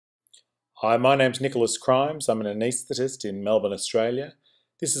Hi, my name's Nicholas Crimes. I'm an anaesthetist in Melbourne, Australia.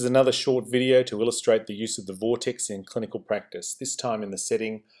 This is another short video to illustrate the use of the Vortex in clinical practice, this time in the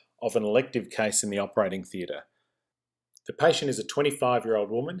setting of an elective case in the operating theatre. The patient is a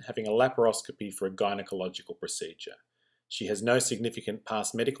 25-year-old woman having a laparoscopy for a gynecological procedure. She has no significant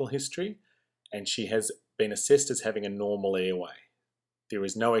past medical history and she has been assessed as having a normal airway. There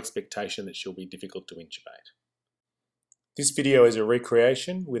is no expectation that she'll be difficult to intubate. This video is a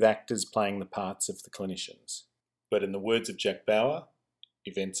recreation with actors playing the parts of the clinicians. But in the words of Jack Bauer,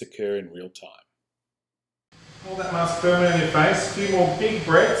 events occur in real time. Hold that mask firmly on your face, a few more big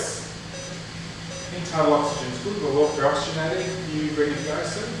breaths. Internal oxygen is good, we'll walk through oxygenating. You ready to go,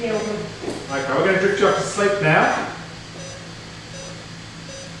 sir? Yeah, we're good. Okay, we're going to drift you off to sleep now.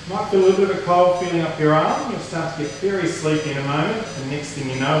 Might feel a little bit of a cold feeling up your arm. You'll start to get very sleepy in a moment, and next thing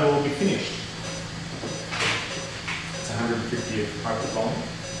you know, it'll all be finished. 150 of hypervolume.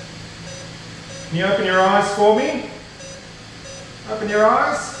 Can you open your eyes for me? Open your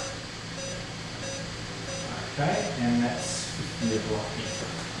eyes. Okay, and that's 50 of blocking.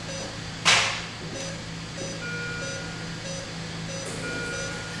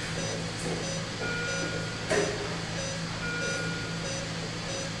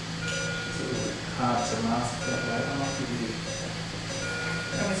 It's a little bit hard to mask that way. I might give you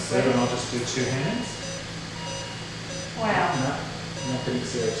 7, I'll just do 2 hands. Wow. No, nothing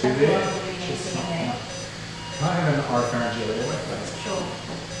CO2 there. Just not enough. Can I have an oropharyngeal airway, please? Sure.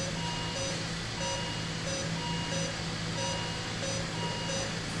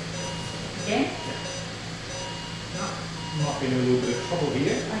 Again? No, might be in a little bit of trouble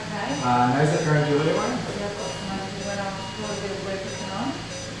here. Okay. Nasopharyngeal airway. Yeah, I've got some ideas when I've got a bit of lubricant on.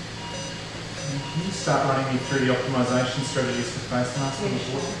 Can you start running me through the optimisation strategies for face masks and the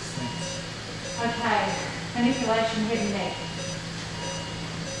Sure. Vortex? Thanks. Okay. Manipulation, head and neck.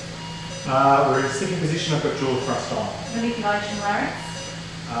 We're in a sitting position, I've got jaw thrust on. Manipulation, larynx.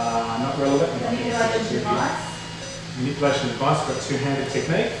 Not relevant. Manipulation device. Manipulation device, we've got 2-handed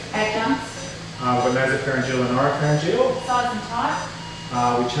technique. Adjuncts. We've got nasopharyngeal and oropharyngeal. Size and type.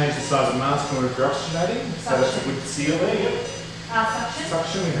 We change the size of mask when we're oxygenating, so that's a good seal there. Yep. Suction.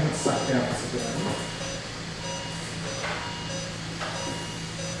 Suction, we haven't sucked down possibility.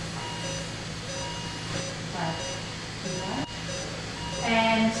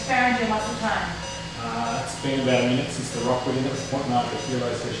 And pharyngeal muscle tone. It's been about a minute since the rock went in. It was 0.9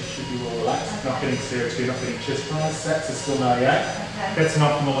 kilo, so she should be well relaxed. Okay. Not getting CO2, not getting chest rise. Sats are still 98. Okay. That's an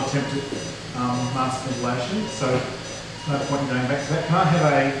optimal attempt at mask ventilation, so no point in going back to that. Can I have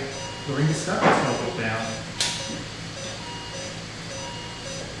a laryngoscope? Let's not look down.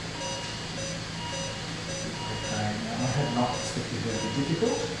 Okay, now I had not expected her to be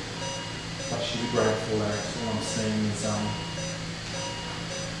difficult, but she's a grade 4 larynx. All I'm seeing is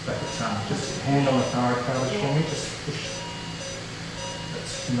back of tongue. Just hand on the thoracocartilage for me, just push.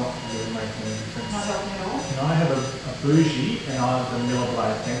 That's not really making any difference. Not helping at all. Can I have a bougie and I have the Miller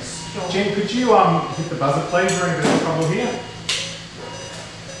blade, thanks. Sure. Jen, could you hit the buzzer please? We're in a bit of trouble here.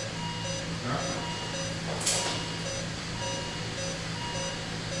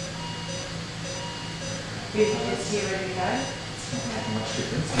 Bougie just here, ready to go. It's not making much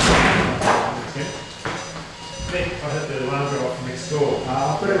difference. Nick, I heard the alarm go off from next door.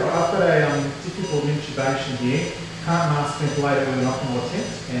 I've got a difficult intubation here. Can't mask ventilator with an optimal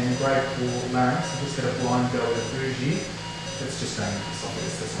attempt, and grade 4 larynx. I've just got a blind bell with a bougie. That's just going into the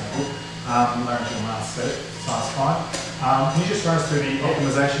esophagus, that's no good. Laryngeal mask set, size 5. Can you just run us through the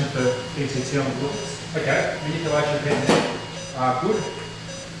optimisation for ETT on the Vortex? Okay, manipulation of head and neck. Good.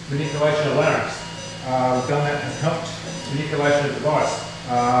 Manipulation of larynx. We've done that, has helped. Manipulation of device.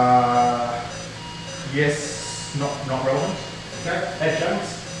 Yes, not relevant. Okay,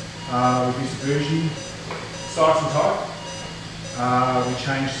 adjuncts. We've used a bougie. Size and type. We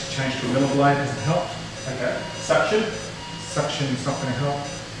changed to a Miller blade, hasn't helped. Okay. Suction. Suction's not going to help.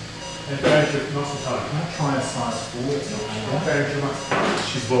 And pharyngeal muscle tone. Can I try a size 4? That's not going to help. Pharyngeal muscle tone.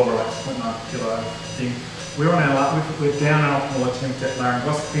 She's well relaxed, 0.9 kilo thing. We're on we're down an optimal attempt at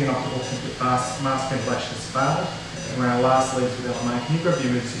laryngoscopy, an optimal attempt at mask ventilation has failed. We're on our last leads with LMA. Can you grab the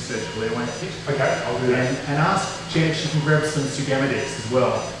emergency surgical airway kit? Okay, I'll do that. And ask Jen if she can grab some Sugamadex as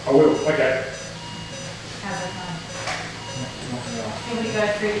well. I will. Okay. How's that going? Not well. Can we go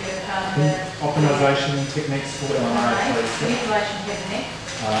through the Optimisation techniques for LMA, please. manipulation head and neck.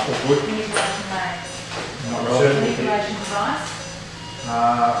 All good. Manipulation larynx. Not relevant. Manipulation device.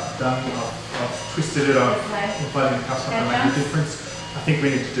 Done. I've twisted it. I've inflated the cuffs. Not going to make a difference. I think we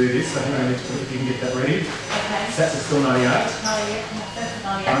need to do this. I think we need to, if you can get that ready. Okay. Sats are still 98. 98. That's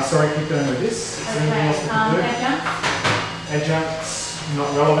 98. Sorry, keep going with this. Is there anything else we can do? Adjuncts. Adjuncts,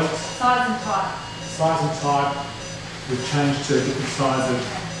 not relevant. Size and type. Size and type, we've changed to a different size of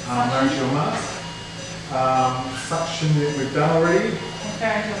laryngeal mask. Suction we've done already. And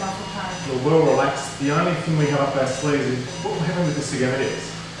pharyngeal muscle tone. We're well relaxed. The only thing we have up our sleeves is what we're having with the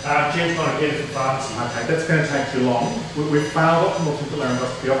cigarettes. Jim's going to get it from pharmacy. Okay, that's going to take too long. We've failed optimal template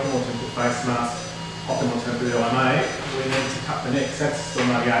laryngoscopy, optimal template face mask, optimal template LMA. We need to cut the necks. That's still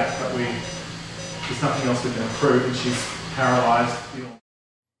 98, but there's nothing else we can improve, and she's paralysed.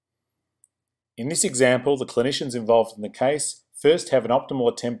 In this example, the clinicians involved in the case first have an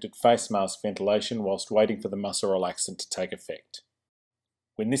optimal attempt at face mask ventilation whilst waiting for the muscle relaxant to take effect.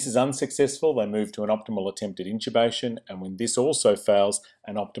 When this is unsuccessful, they move to an optimal attempt at intubation, and when this also fails,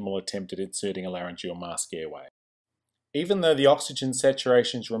 an optimal attempt at inserting a laryngeal mask airway. Even though the oxygen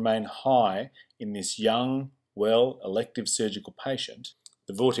saturations remain high in this young, well, elective surgical patient,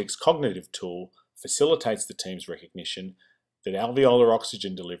 the Vortex cognitive tool facilitates the team's recognition that alveolar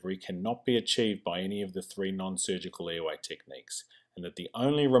oxygen delivery cannot be achieved by any of the 3 non-surgical airway techniques, and that the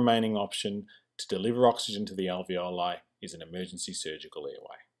only remaining option to deliver oxygen to the alveoli is an emergency surgical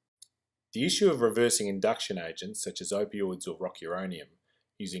airway. The issue of reversing induction agents such as opioids or rocuronium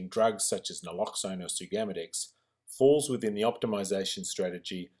using drugs such as naloxone or sugammadex falls within the optimization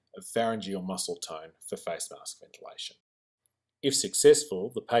strategy of pharyngeal muscle tone for face mask ventilation. If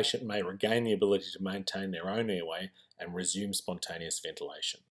successful, the patient may regain the ability to maintain their own airway and resume spontaneous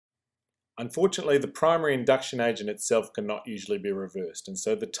ventilation. Unfortunately, the primary induction agent itself cannot usually be reversed, and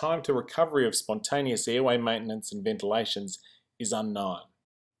so the time to recovery of spontaneous airway maintenance and ventilations is unknown.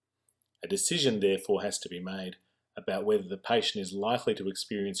 A decision therefore has to be made about whether the patient is likely to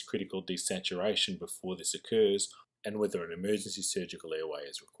experience critical desaturation before this occurs and whether an emergency surgical airway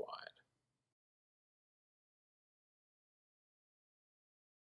is required.